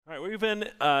right, we've been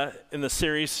in the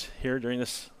series here during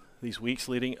these weeks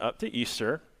leading up to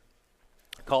Easter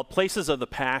called Places of the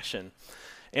Passion.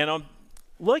 And I'm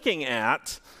looking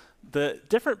at the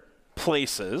different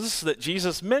places that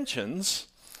Jesus mentions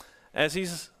as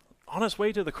he's on his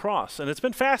way to the cross. And it's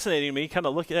been fascinating to me kind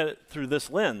of looking at it through this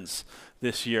lens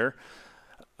this year.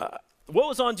 What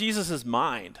was on Jesus'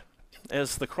 mind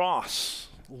as the cross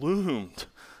loomed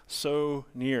so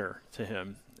near to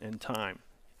him in time?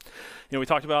 You know, we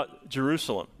talked about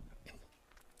Jerusalem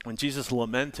when Jesus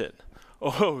lamented,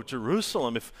 "Oh,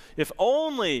 Jerusalem, if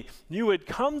only you would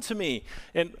come to me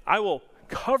and I will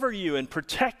cover you and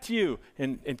protect you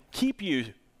and keep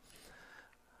you."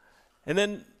 And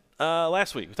then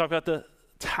last week we talked about the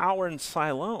tower in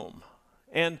Siloam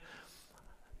and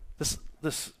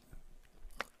this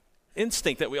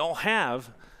instinct that we all have,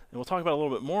 and we'll talk about it a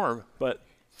little bit more, but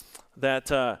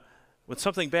that when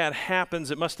something bad happens,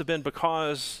 it must have been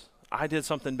because I did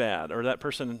something bad, or that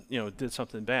person, did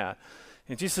something bad.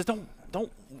 And Jesus says,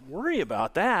 don't worry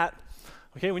about that.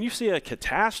 Okay, when you see a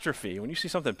catastrophe, when you see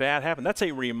something bad happen, that's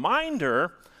a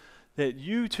reminder that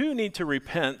you too need to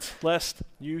repent, lest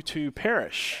you too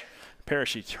perish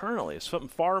eternally. It's something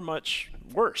far much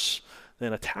worse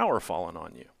than a tower falling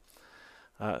on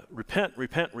you. Repent,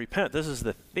 repent, repent. This is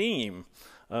the theme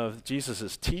of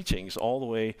Jesus' teachings all the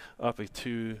way up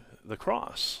to the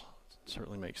cross.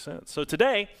 Certainly makes sense. So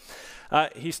today,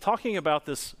 he's talking about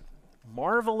this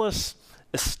marvelous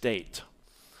estate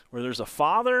where there's a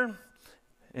father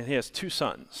and he has two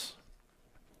sons.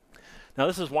 Now,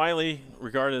 this is widely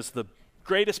regarded as the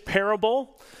greatest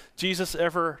parable Jesus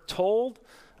ever told.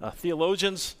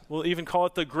 Theologians will even call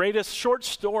it the greatest short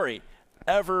story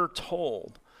ever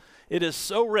told. It is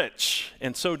so rich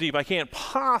and so deep, I can't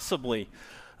possibly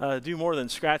do more than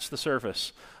scratch the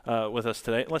surface with us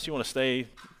today, unless you want to stay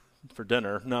for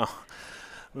dinner. No,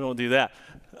 we won't do that.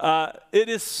 It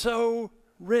is so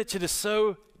rich. It is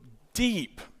so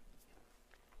deep.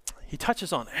 He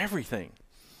touches on everything.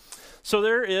 So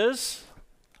there is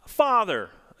a father,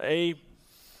 a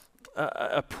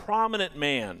prominent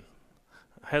man,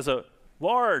 has a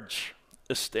large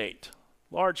estate,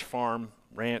 large farm,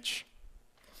 ranch.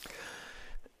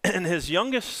 And his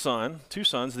youngest son, two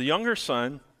sons, the younger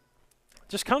son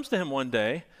just comes to him one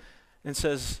day and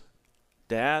says,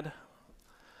 "Dad,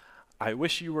 I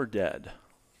wish you were dead.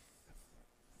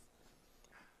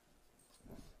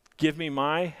 Give me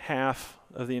my half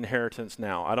of the inheritance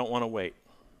now. I don't want to wait."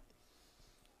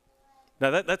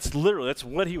 Now that's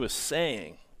what he was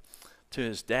saying to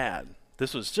his dad.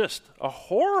 This was just a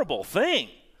horrible thing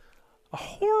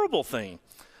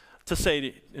to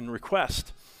say in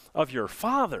request of your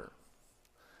father.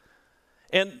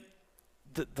 And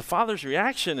the father's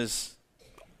reaction is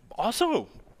also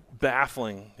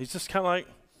baffling. He's just kind of like,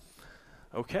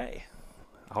 "Okay,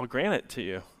 I'll grant it to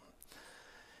you."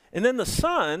 And then the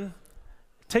son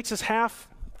takes his half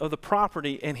of the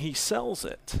property and he sells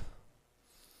it.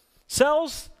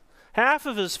 Sells half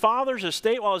of his father's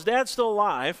estate while his dad's still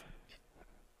alive.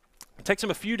 It takes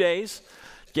him a few days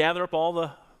to gather up all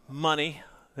the money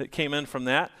that came in from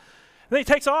that. And then he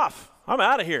takes off. "I'm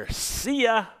out of here. See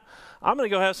ya. I'm going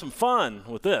to go have some fun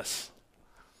with this."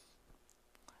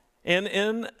 And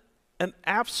in an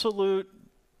absolute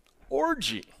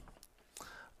orgy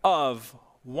of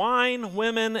wine,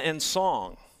 women, and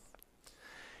song,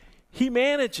 he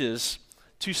manages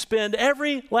to spend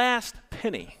every last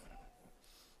penny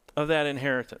of that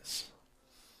inheritance,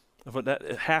 of what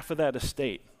that half of that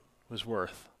estate was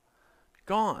worth.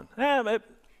 Gone.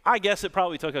 I guess it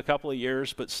probably took a couple of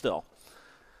years, but still.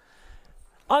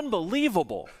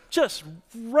 Unbelievable, just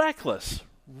reckless,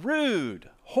 rude,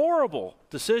 horrible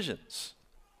decisions.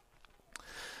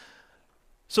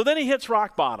 So then he hits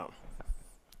rock bottom.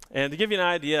 And to give you an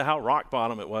idea how rock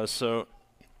bottom it was, so,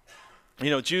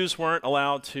 Jews weren't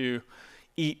allowed to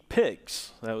eat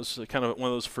pigs. That was kind of one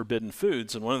of those forbidden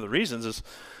foods. And one of the reasons is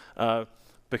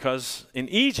because in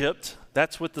Egypt,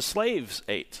 that's what the slaves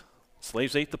ate.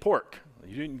 Slaves ate the pork.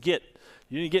 You didn't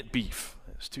get beef.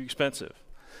 It was too expensive.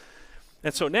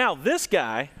 And so now this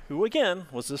guy, who again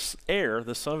was this heir,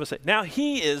 the son of a slave, now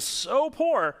he is so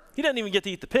poor, he doesn't even get to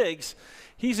eat the pigs.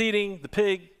 He's eating the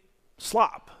pig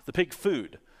slop, the pig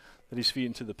food that he's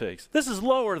feeding to the pigs. This is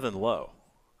lower than low.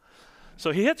 So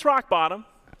he hits rock bottom,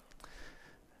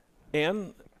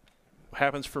 and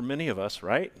happens for many of us,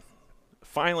 right?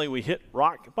 Finally, we hit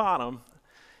rock bottom,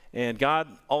 and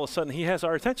God, all of a sudden, he has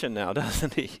our attention now,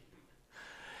 doesn't he?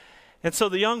 And so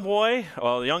the young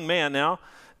man now,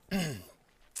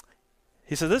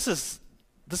 he said, this is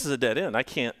a dead end. I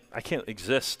can't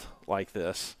exist like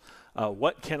this.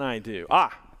 What can I do?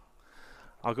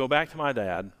 I'll go back to my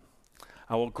dad.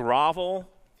 I will grovel.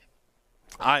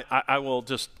 I will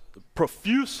just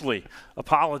profusely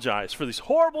apologize for these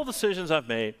horrible decisions I've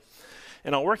made,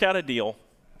 and I'll work out a deal,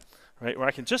 right, where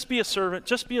I can just be a servant,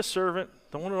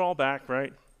 don't want it all back,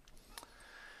 right?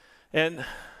 And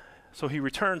so he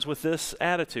returns with this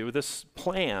attitude, with this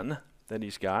plan that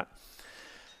he's got,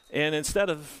 and instead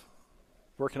of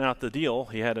working out the deal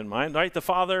he had in mind, right, the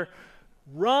father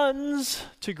runs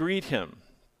to greet him.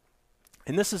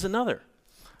 And this is another,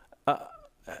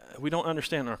 we don't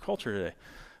understand in our culture today,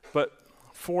 but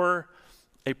for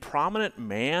a prominent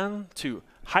man to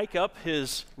hike up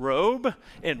his robe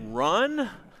and run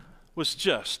was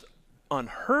just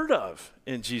unheard of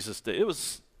in Jesus' day. It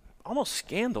was almost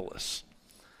scandalous.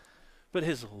 But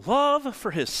his love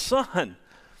for his son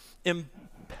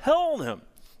impelled him.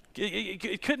 He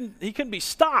couldn't be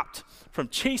stopped from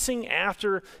chasing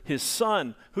after his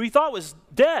son, who he thought was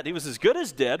dead. He was as good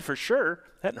as dead for sure.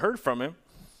 Hadn't heard from him.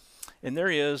 And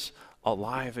there he is,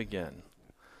 alive again.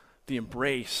 The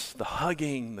embrace, the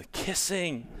hugging, the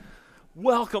kissing,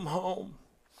 welcome home,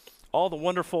 all the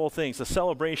wonderful things, the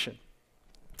celebration.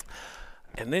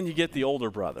 And then you get the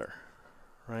older brother,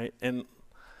 right? And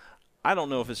I don't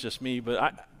know if it's just me,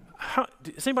 but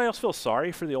does anybody else feel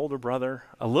sorry for the older brother?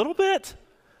 A little bit?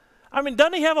 I mean,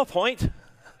 doesn't he have a point?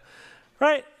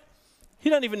 Right?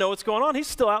 He doesn't even know what's going on. He's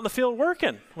still out in the field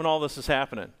working when all this is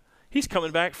happening. He's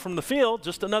coming back from the field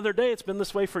just another day. It's been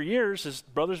this way for years. His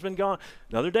brother's been gone.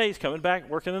 Another day, he's coming back,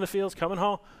 working in the fields, coming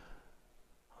home.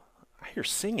 I hear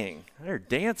singing. I hear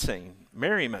dancing,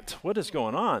 merriment. What is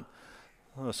going on?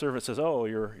 Well, the servant says, oh,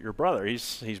 your brother,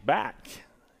 he's back.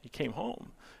 He came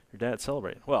home. Your dad's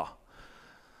celebrating. Well,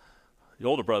 the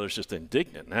older brother's just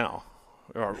indignant now.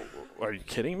 Are you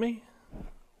kidding me?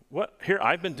 What? Here,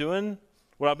 I've been doing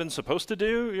what I've been supposed to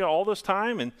do, all this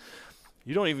time, and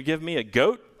you don't even give me a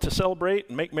goat to celebrate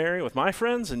and make merry with my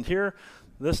friends, and here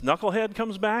this knucklehead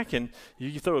comes back and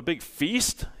you throw a big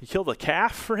feast. You kill the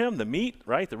calf for him, the meat,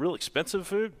 right? The real expensive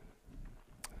food.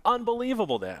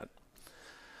 Unbelievable, Dad.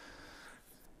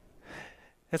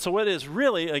 And so what is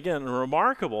really, again,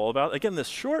 remarkable about, again,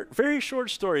 this very short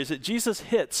story is that Jesus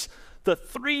hits the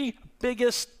three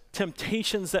biggest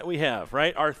temptations that we have,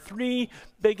 right? Our three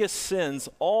biggest sins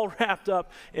all wrapped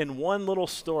up in one little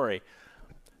story.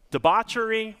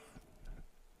 Debauchery,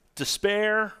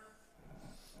 despair,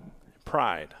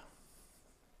 pride.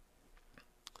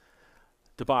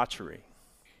 Debauchery,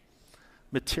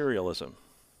 materialism,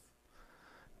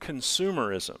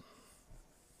 consumerism,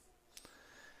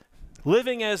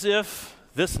 living as if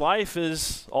this life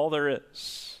is all there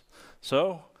is.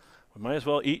 So we might as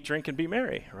well eat, drink, and be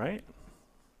merry, right?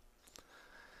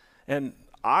 And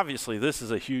obviously this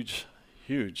is a huge,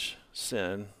 huge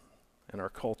sin in our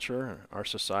culture, our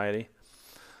society.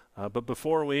 But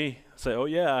before we say, oh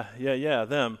yeah,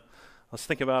 them, let's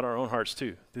think about our own hearts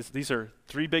too. These are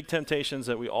three big temptations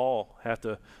that we all have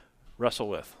to wrestle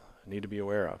with, need to be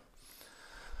aware of.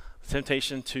 The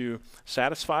temptation to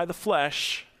satisfy the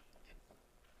flesh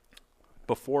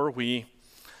before we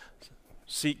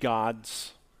seek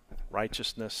God's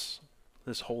righteousness,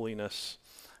 His holiness,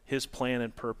 His plan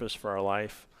and purpose for our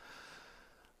life.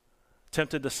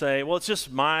 Tempted to say, well, it's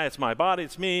my body,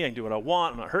 it's me, I can do what I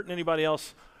want, I'm not hurting anybody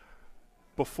else,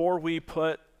 before we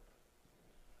put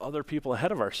other people ahead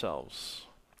of ourselves,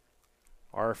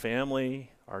 our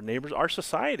family, our neighbors, our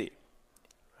society,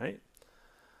 right?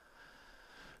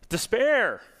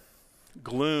 Despair,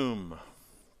 gloom.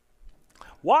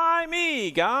 Why me,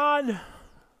 God?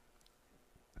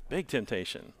 Big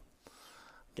temptation.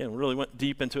 Again, we really went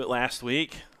deep into it last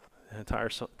week, the entire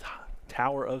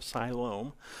Tower of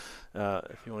Siloam.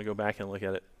 If you want to go back and look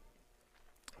at it.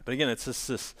 But again, it's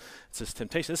this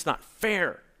temptation. It's not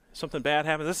fair. Something bad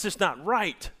happens. It's just not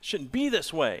right. It shouldn't be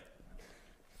this way.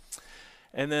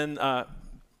 And then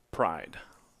pride,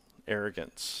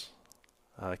 arrogance,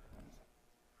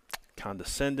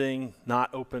 condescending, not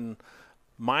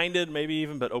open-minded, maybe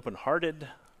even, but open-hearted,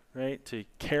 right? To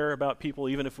care about people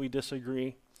even if we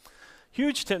disagree.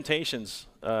 Huge temptations,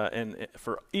 and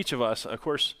for each of us, of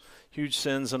course, huge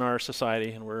sins in our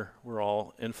society, and we're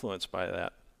all influenced by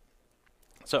that.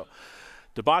 So,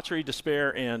 debauchery,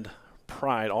 despair, and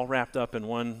pride all wrapped up in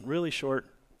one really short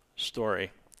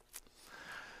story.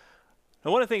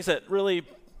 And one of the things that really,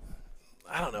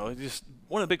 just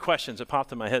one of the big questions that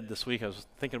popped in my head this week, I was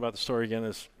thinking about the story again,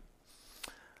 is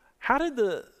how did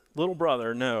the little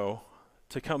brother know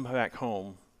to come back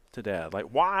home to Dad? Like,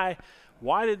 why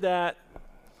did that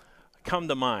come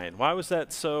to mind? Why was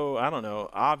that so,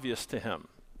 obvious to him?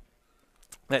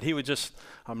 That he would just,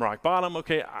 I'm rock bottom,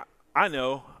 okay, I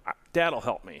know, Dad will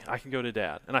help me. I can go to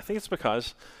Dad. And I think it's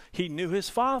because he knew his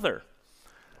father.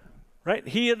 right?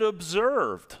 He had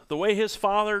observed the way his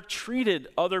father treated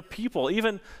other people,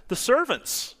 even the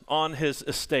servants on his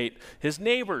estate, his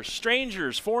neighbors,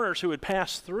 strangers, foreigners who would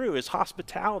pass through, his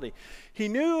hospitality. He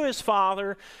knew his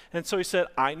father, and so he said,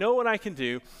 I know what I can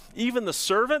do. Even the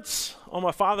servants on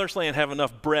my father's land have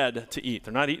enough bread to eat.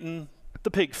 They're not eating the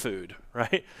pig food,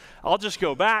 right? I'll just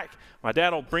go back. My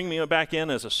dad will bring me back in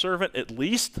as a servant at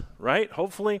least, right?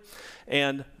 Hopefully.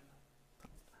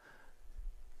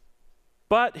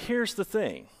 But here's the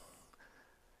thing.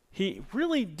 He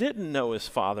really didn't know his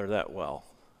father that well,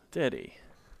 did he?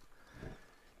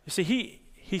 You see,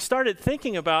 he started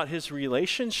thinking about his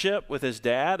relationship with his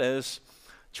dad as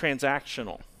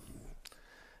transactional,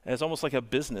 as almost like a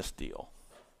business deal.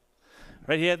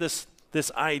 Right? He had this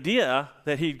idea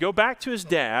that he'd go back to his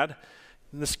dad,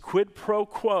 and this quid pro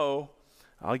quo,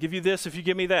 I'll give you this if you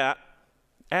give me that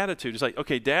attitude. He's like,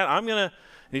 okay, Dad, and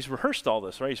he's rehearsed all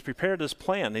this, right? He's prepared this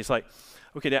plan. He's like,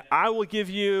 okay, Dad, I will give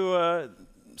you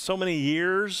so many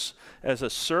years as a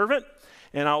servant,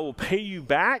 and I will pay you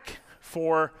back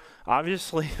for,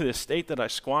 obviously, the estate that I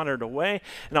squandered away,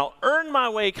 and I'll earn my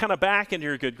way kind of back into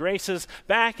your good graces,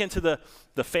 back into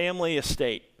the family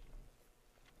estate.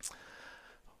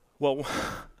 Well,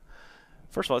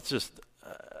 first of all, it's just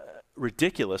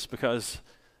ridiculous because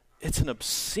it's an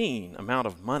obscene amount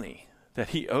of money that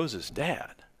he owes his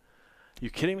dad. You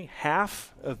kidding me?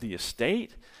 Half of the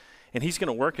estate, and he's going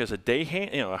to work as a day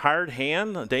hand, a hired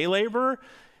hand, a day laborer.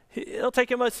 It'll take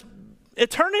him an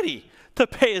eternity to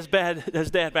pay his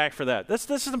dad back for that. This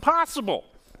is impossible.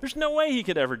 There's no way he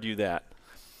could ever do that.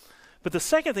 But the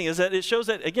second thing is that it shows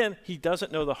that, again, he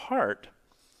doesn't know the heart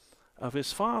of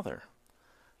his father.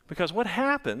 Because what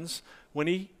happens when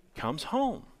he comes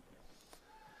home?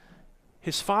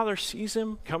 His father sees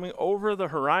him coming over the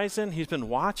horizon. He's been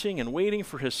watching and waiting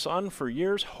for his son for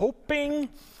years, hoping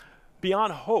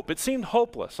beyond hope. It seemed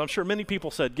hopeless. I'm sure many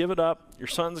people said, give it up, your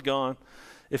son's gone.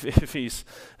 If he's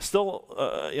still,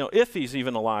 if he's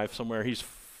even alive somewhere, he's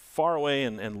far away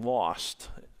and lost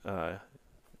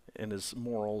in his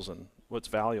morals and what's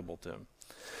valuable to him.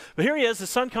 But here he is, the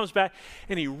son comes back,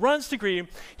 and he runs to greet him.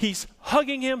 He's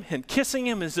hugging him and kissing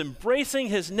him, is embracing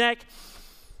his neck,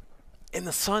 and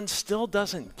the son still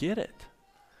doesn't get it.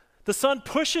 The son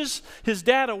pushes his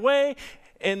dad away,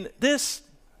 and this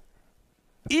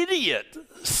idiot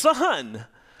son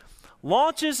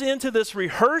launches into this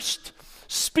rehearsed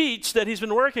speech that he's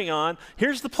been working on.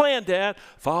 Here's the plan, Dad.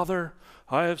 Father,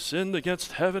 I have sinned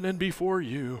against heaven and before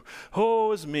you.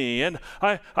 Woe is me, and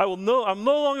I'm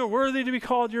no longer worthy to be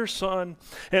called your son.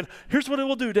 And here's what it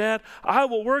will do, Dad. I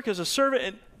will work as a servant.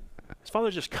 And his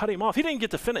father just cut him off. He didn't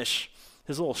get to finish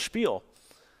his little spiel.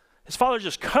 His father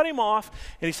just cut him off,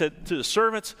 and he said to the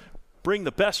servants, bring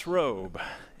the best robe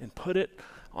and put it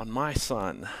on my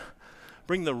son.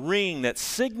 Bring the ring, that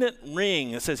signet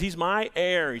ring that says he's my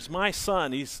heir, he's my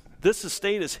son, this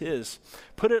estate is his.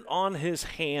 Put it on his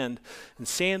hand, and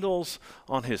sandals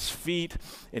on his feet,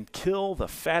 and kill the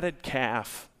fatted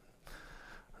calf.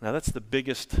 Now that's the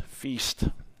biggest feast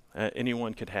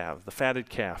anyone could have, the fatted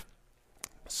calf.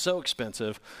 So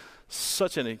expensive,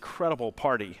 such an incredible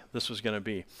party this was going to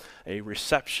be. A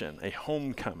reception, a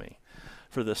homecoming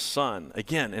for the son.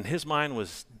 Again, and his mind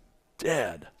was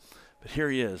dead, but here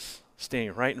he is,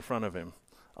 standing right in front of him,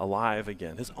 alive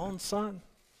again, his own son.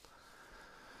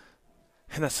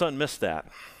 And that son missed that.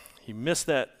 He missed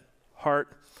that heart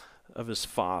of his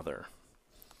father,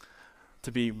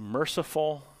 to be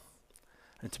merciful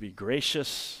and to be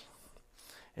gracious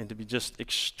and to be just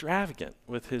extravagant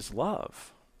with his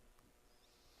love.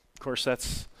 Of course,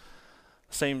 that's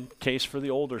the same case for the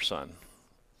older son.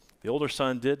 The older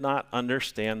son did not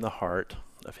understand the heart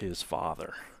of his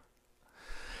father.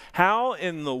 How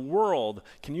in the world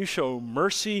can you show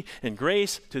mercy and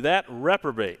grace to that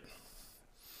reprobate?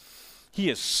 He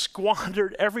has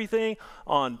squandered everything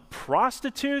on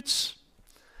prostitutes,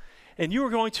 and you are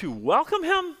going to welcome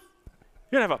him?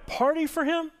 You're going to have a party for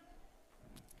him?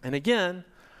 And again,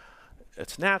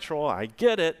 it's natural, I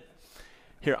get it.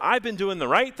 Here, I've been doing the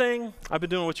right thing. I've been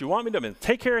doing what you want me to do. I've been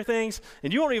take care of things,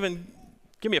 and you won't even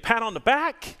give me a pat on the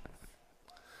back.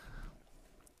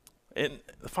 And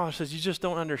the father says, you just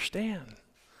don't understand.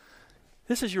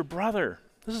 This is your brother.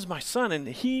 This is my son, and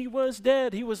he was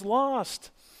dead. He was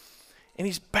lost. And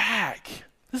he's back.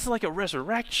 This is like a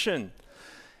resurrection.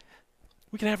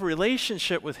 We can have a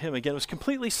relationship with him again. It was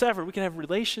completely severed. We can have a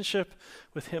relationship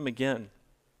with him again.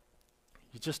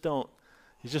 You just don't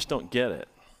get it.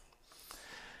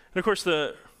 And of course,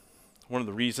 one of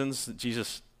the reasons that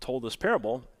Jesus told this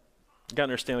parable, you got to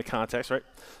understand the context, right?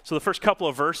 So the first couple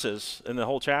of verses in the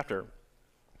whole chapter,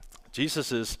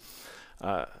 Jesus is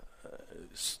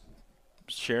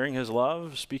sharing his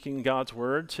love, speaking God's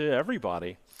word to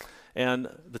everybody. And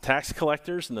the tax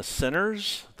collectors and the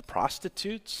sinners, the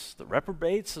prostitutes, the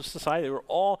reprobates of society, they were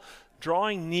all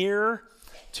drawing near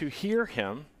to hear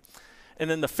him. And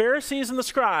then the Pharisees and the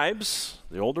scribes,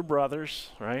 the older brothers,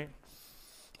 right?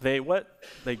 They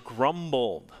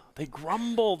grumbled. They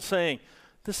grumbled, saying,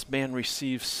 this man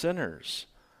receives sinners.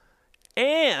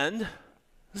 And,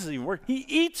 this is even worse, he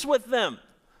eats with them.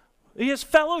 He has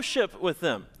fellowship with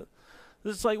them.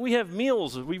 It's like we have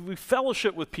meals, we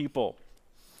fellowship with people.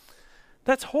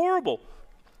 That's horrible.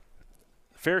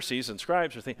 Pharisees and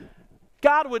scribes are thinking,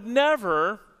 God would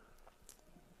never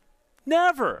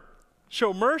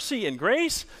show mercy and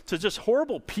grace to just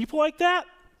horrible people like that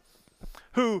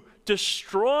who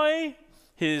destroy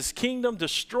his kingdom,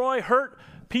 hurt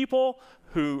people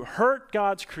who hurt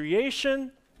God's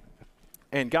creation,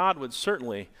 and God would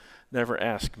certainly never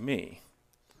ask me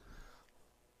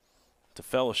to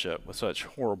fellowship with such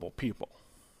horrible people.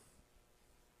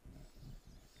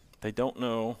 They don't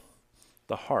know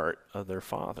the heart of their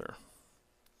Father.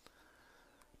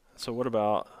 So what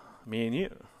about me and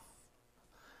you?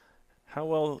 How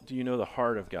well do you know the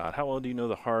heart of God? How well do you know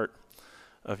the heart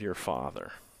of your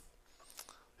Father,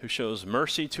 who shows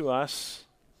mercy to us,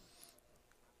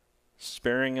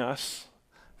 sparing us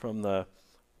from the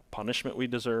punishment we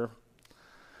deserve,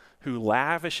 who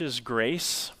lavishes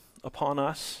grace upon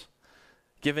us,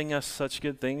 giving us such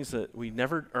good things that we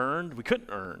never earned, we couldn't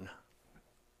earn,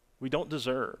 we don't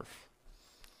deserve.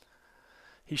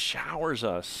 He showers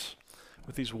us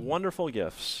with these wonderful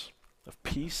gifts of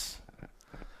peace.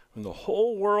 When the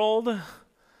whole world,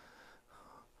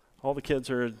 all the kids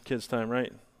are at kids' time,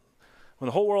 right? When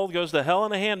the whole world goes to hell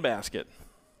in a handbasket.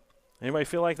 Anybody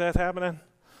feel like that's happening?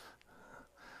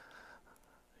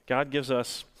 God gives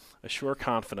us a sure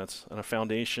confidence and a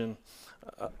foundation,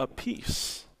 a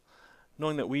peace,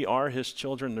 knowing that we are his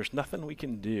children. There's nothing we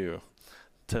can do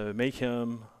to make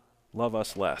him love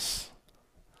us less.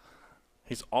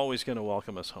 He's always going to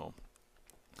welcome us home.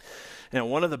 And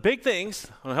one of the big things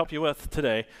I want to help you with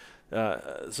today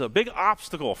is a big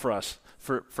obstacle for us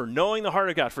for knowing the heart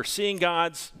of God, for seeing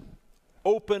God's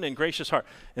open and gracious heart.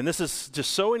 And this is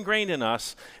just so ingrained in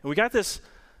us. And we got this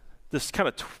kind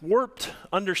of warped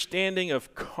understanding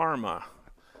of karma,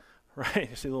 right?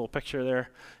 You see the little picture there?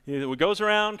 What goes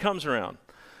around comes around,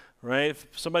 right? If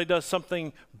somebody does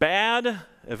something bad,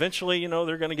 eventually,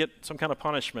 they're going to get some kind of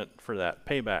punishment for that,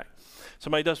 payback.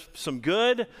 Somebody does some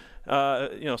good,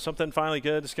 something finally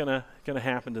good is going to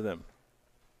happen to them.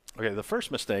 Okay, the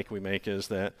first mistake we make is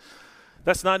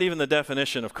that's not even the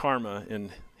definition of karma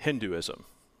in Hinduism.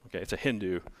 Okay, it's a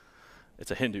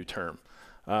Hindu term.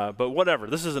 But whatever,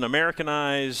 this is an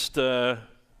Americanized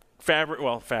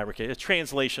fabricated, a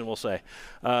translation, we'll say,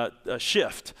 a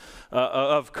shift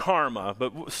of karma,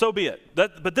 but so be it.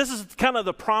 But this is kind of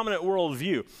the prominent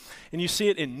worldview, and you see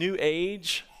it in New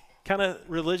Age kind of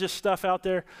religious stuff out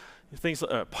there, things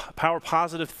like power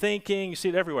positive thinking. You see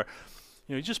it everywhere.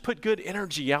 You just put good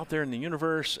energy out there in the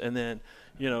universe, and then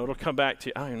it'll come back to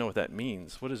you. I don't even know what that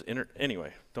means. What is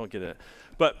anyway? Don't get it.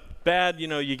 But bad,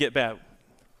 you get bad.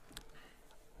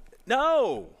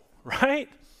 No, right?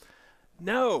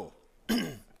 No.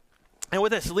 And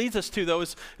what this leads us to, though,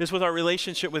 is with our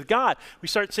relationship with God. We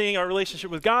start seeing our relationship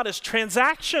with God as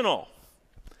transactional,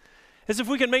 as if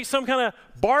we can make some kind of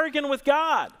bargain with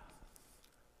God.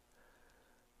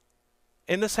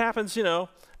 And this happens,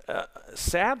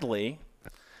 sadly,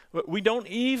 we don't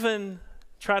even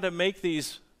try to make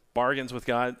these bargains with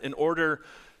God in order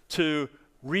to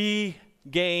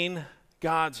regain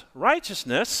God's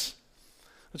righteousness,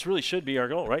 which really should be our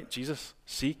goal, right? Jesus,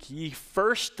 seek ye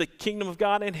first the kingdom of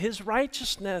God and his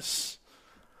righteousness.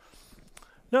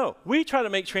 No, we try to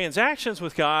make transactions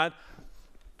with God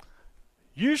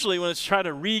usually when it's trying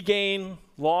to regain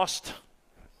lost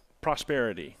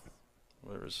prosperity,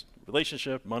 whether it's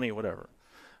relationship, money, whatever.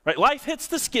 Right? Life hits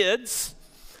the skids.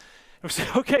 And we say,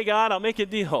 okay, God, I'll make a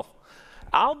deal.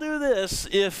 I'll do this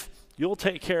if you'll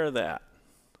take care of that.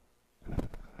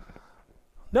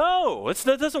 No, it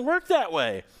doesn't work that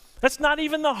way. That's not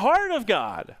even the heart of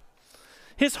God.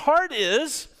 His heart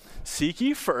is, seek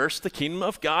ye first the kingdom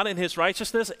of God and his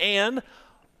righteousness, and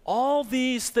all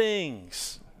these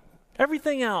things,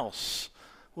 everything else,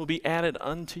 will be added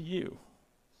unto you.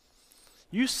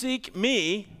 You seek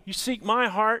me, you seek my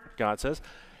heart, God says,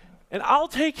 and I'll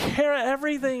take care of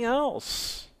everything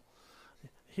else.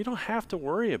 You don't have to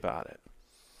worry about it.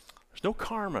 There's no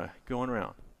karma going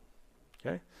around,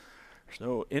 okay? There's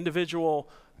no individual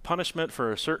punishment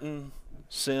for a certain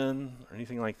sin or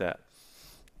anything like that.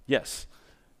 Yes,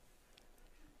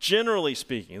 generally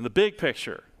speaking, in the big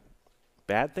picture,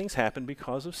 Bad things happen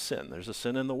because of sin. There's a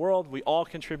sin in the world. We all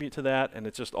contribute to that, and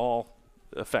it's just all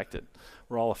affected.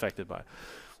 We're all affected by it.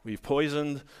 We've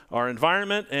poisoned our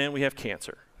environment, and we have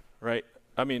cancer, right?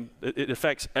 I mean, it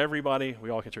affects everybody. We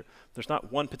all contribute. There's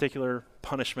not one particular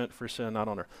punishment for sin, not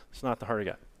on earth. It's not the heart of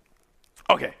God.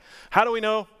 Okay, how do we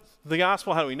know the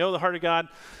gospel? How do we know the heart of God?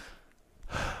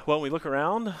 Well, when we look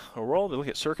around our world, we look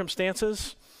at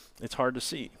circumstances, it's hard to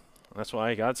see. That's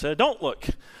why God said, don't look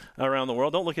around the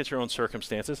world. Don't look at your own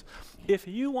circumstances. If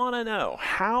you want to know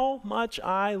how much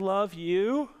I love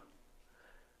you,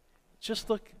 just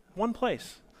look one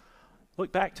place.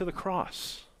 Look back to the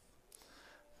cross.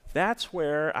 That's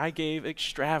where I gave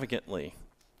extravagantly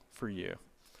for you.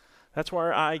 That's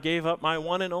where I gave up my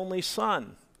one and only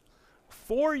Son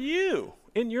for you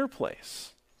in your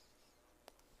place,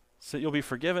 so that you'll be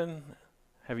forgiven,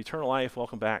 have eternal life,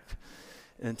 welcome back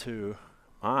into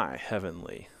my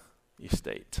heavenly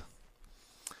estate.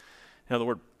 Now, the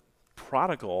word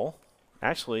prodigal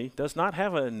actually does not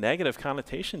have a negative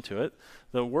connotation to it.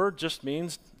 The word just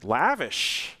means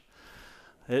lavish.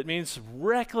 It means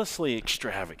recklessly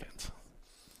extravagant.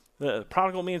 The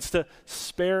prodigal means to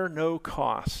spare no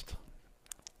cost.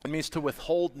 It means to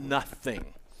withhold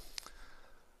nothing.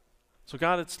 So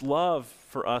God's love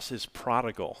for us is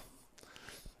prodigal.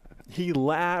 He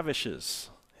lavishes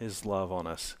his love on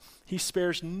us. He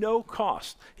spares no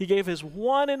cost. He gave his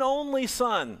one and only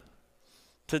Son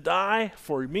to die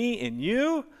for me and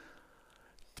you,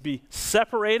 to be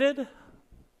separated,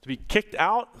 to be kicked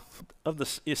out of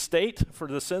the estate for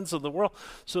the sins of the world,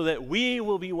 so that we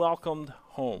will be welcomed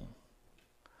home.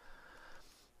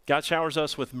 God showers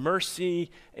us with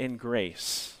mercy and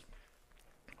grace.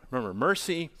 Remember,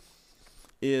 mercy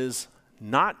is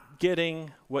not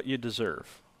getting what you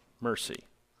deserve. Mercy.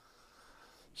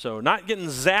 So not getting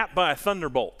zapped by a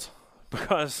thunderbolt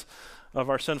because of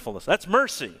our sinfulness. That's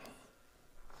mercy.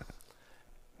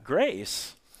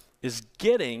 Grace is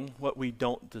getting what we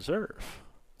don't deserve.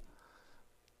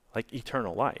 Like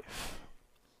eternal life.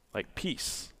 Like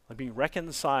peace. Like being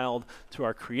reconciled to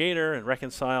our Creator and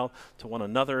reconciled to one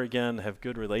another again, have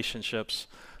good relationships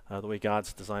the way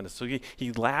God's designed us. So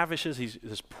he lavishes,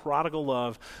 his prodigal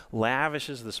love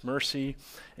lavishes this mercy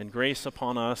and grace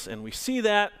upon us. And we see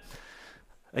that,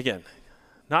 again,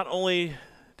 not only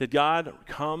did God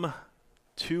come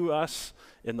to us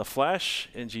in the flesh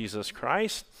in Jesus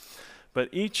Christ, but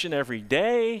each and every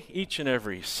day, each and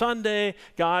every Sunday,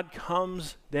 God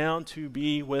comes down to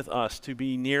be with us, to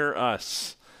be near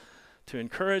us, to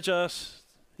encourage us,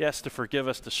 yes, to forgive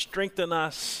us, to strengthen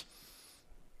us.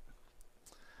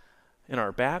 In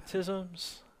our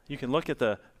baptisms, you can look at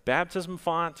the baptism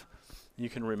font. You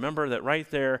can remember that right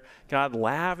there, God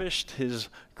lavished his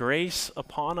grace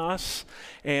upon us.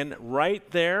 And right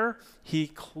there, he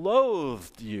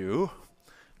clothed you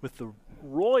with the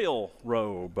royal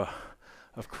robe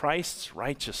of Christ's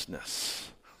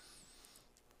righteousness.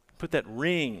 Put that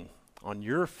ring on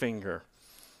your finger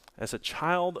as a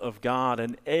child of God,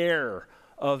 an heir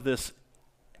of this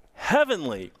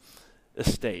heavenly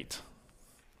estate.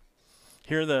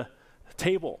 Here, the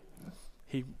table,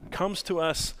 he comes to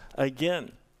us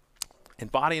again in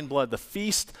body and blood, the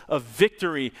feast of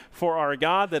victory for our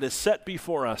God that is set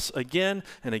before us again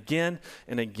and again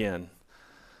and again,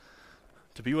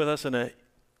 to be with us in an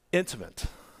intimate,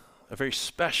 a very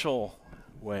special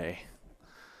way,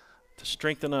 to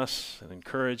strengthen us and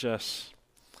encourage us,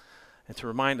 and to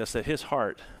remind us that his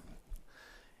heart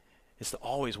is to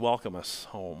always welcome us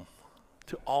home,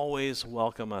 to always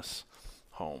welcome us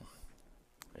home.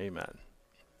 Amen.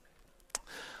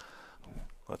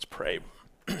 Let's pray.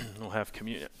 We'll have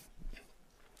communion.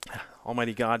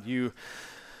 Almighty God, you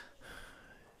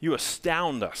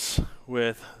astound us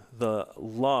with the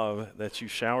love that you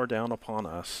shower down upon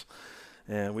us.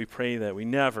 And we pray that we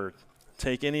never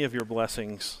take any of your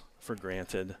blessings for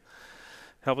granted.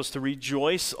 Help us to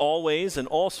rejoice always in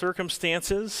all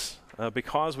circumstances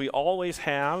because we always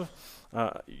have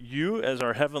you as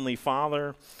our Heavenly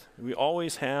Father. We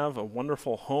always have a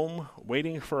wonderful home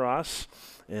waiting for us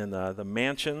in the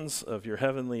mansions of your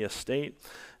heavenly estate,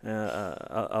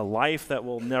 a life that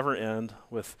will never end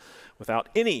without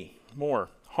any more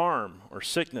harm or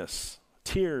sickness,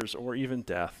 tears, or even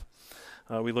death.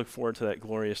 We look forward to that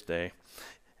glorious day.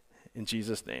 In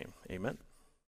Jesus' name, amen.